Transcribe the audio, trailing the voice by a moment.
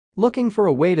Looking for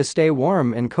a way to stay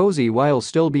warm and cozy while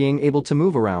still being able to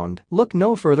move around? Look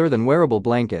no further than wearable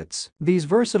blankets. These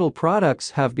versatile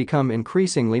products have become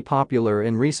increasingly popular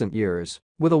in recent years,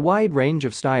 with a wide range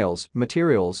of styles,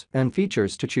 materials, and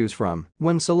features to choose from.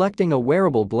 When selecting a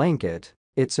wearable blanket,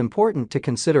 it's important to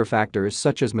consider factors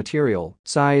such as material,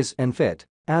 size, and fit,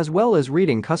 as well as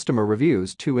reading customer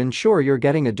reviews to ensure you're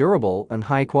getting a durable and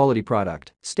high-quality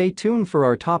product. Stay tuned for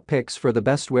our top picks for the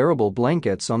best wearable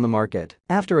blankets on the market.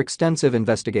 After extensive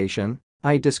investigation,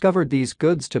 I discovered these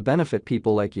goods to benefit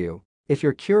people like you. If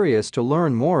you're curious to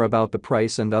learn more about the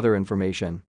price and other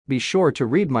information, be sure to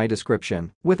read my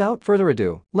description. Without further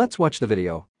ado, let's watch the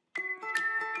video.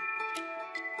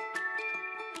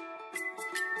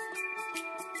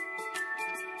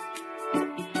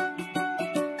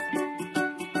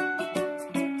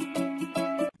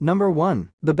 Number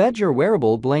 1. The Bedsure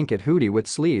Wearable Blanket Hoodie with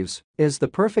Sleeves is the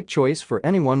perfect choice for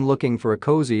anyone looking for a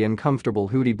cozy and comfortable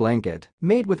hoodie blanket.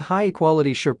 Made with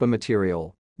high-quality Sherpa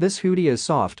material, this hoodie is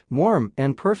soft, warm,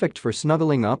 and perfect for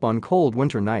snuggling up on cold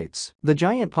winter nights. The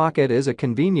giant pocket is a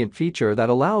convenient feature that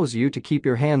allows you to keep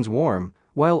your hands warm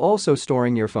while also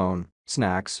storing your phone,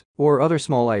 snacks, or other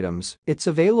small items. It's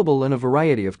available in a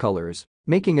variety of colors,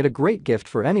 making it a great gift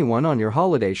for anyone on your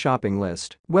holiday shopping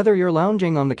list. Whether you're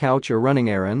lounging on the couch or running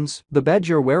errands, the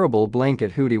Bedsure Wearable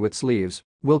Blanket Hoodie with Sleeves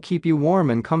will keep you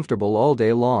warm and comfortable all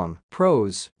day long.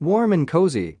 Pros: warm and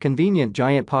cozy, convenient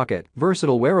giant pocket,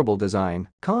 versatile wearable design.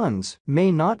 Cons: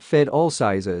 may not fit all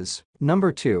sizes.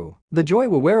 Number 2. The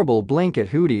JOYWOO Wearable Blanket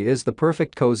Hoodie is the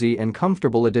perfect cozy and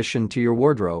comfortable addition to your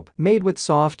wardrobe. Made with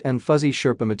soft and fuzzy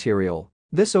Sherpa material,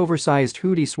 this oversized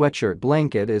hoodie sweatshirt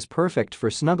blanket is perfect for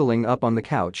snuggling up on the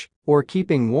couch or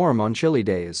keeping warm on chilly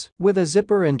days. With a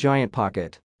zipper and giant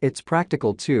pocket, it's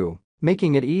practical too,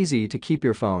 making it easy to keep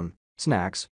your phone,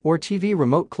 snacks, or TV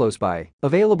remote close by.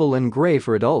 Available in gray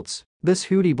for adults, this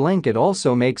hoodie blanket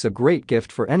also makes a great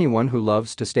gift for anyone who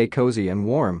loves to stay cozy and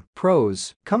warm.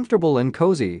 Pros: comfortable and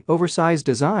cozy, oversized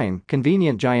design,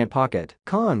 convenient giant pocket.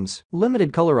 Cons: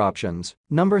 limited color options.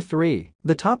 Number 3.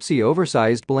 The Topcee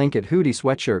Oversized Blanket Hoodie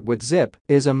Sweatshirt with Zip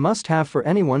is a must-have for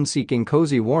anyone seeking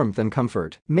cozy warmth and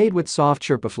comfort. Made with soft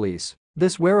Sherpa fleece,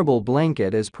 this wearable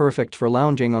blanket is perfect for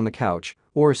lounging on the couch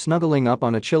or snuggling up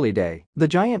on a chilly day. The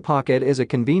giant pocket is a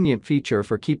convenient feature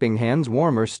for keeping hands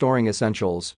warm or storing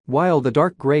essentials, while the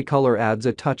dark gray color adds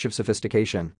a touch of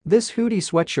sophistication. This hoodie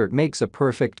sweatshirt makes a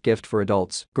perfect gift for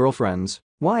adults, girlfriends,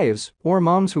 wives, or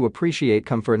moms who appreciate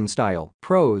comfort and style.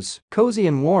 Pros: cozy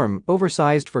and warm,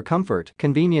 oversized for comfort,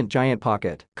 convenient giant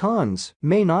pocket. Cons: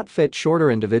 may not fit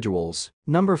shorter individuals.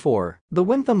 Number 4. The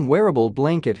Winthome Wearable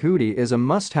Blanket Hoodie is a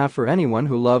must-have for anyone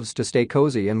who loves to stay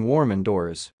cozy and warm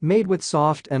indoors. Made with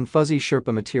soft and fuzzy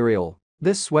Sherpa material,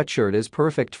 this sweatshirt is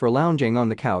perfect for lounging on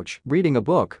the couch, reading a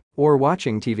book, or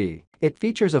watching TV. It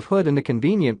features a hood and a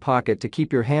convenient pocket to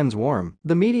keep your hands warm.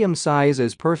 The medium size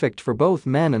is perfect for both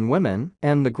men and women,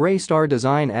 and the gray star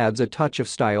design adds a touch of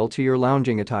style to your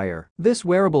lounging attire. This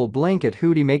wearable blanket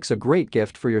hoodie makes a great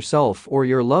gift for yourself or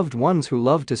your loved ones who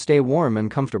love to stay warm and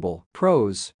comfortable.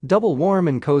 Pros: double warm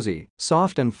and cozy,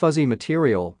 soft and fuzzy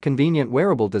material, convenient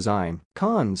wearable design.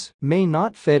 Cons: may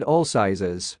not fit all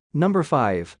sizes. Number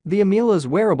 5. The Aemilas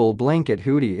Wearable Blanket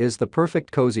Hoodie is the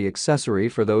perfect cozy accessory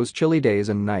for those chilly days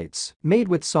and nights. Made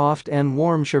with soft and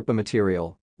warm Sherpa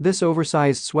material, this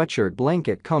oversized sweatshirt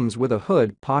blanket comes with a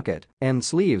hood, pocket, and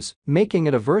sleeves, making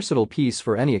it a versatile piece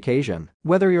for any occasion.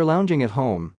 Whether you're lounging at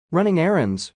home, running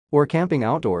errands, or camping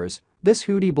outdoors, this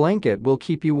hoodie blanket will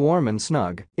keep you warm and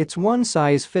snug. Its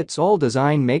one-size-fits-all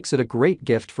design makes it a great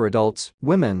gift for adults,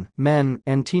 women, men,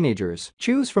 and teenagers.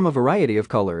 Choose from a variety of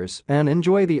colors and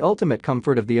enjoy the ultimate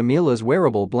comfort of the Aemilas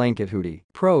Wearable Blanket Hoodie.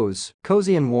 Pros: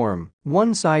 cozy and warm,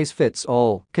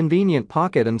 one-size-fits-all, convenient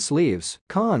pocket and sleeves.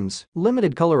 Cons: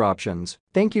 limited color options.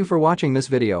 Thank you for watching this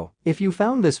video. If you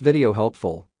found this video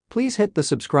helpful, please hit the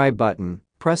subscribe button,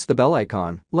 press the bell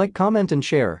icon, like, comment, and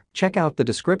share. Check out the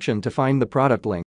description to find the product link.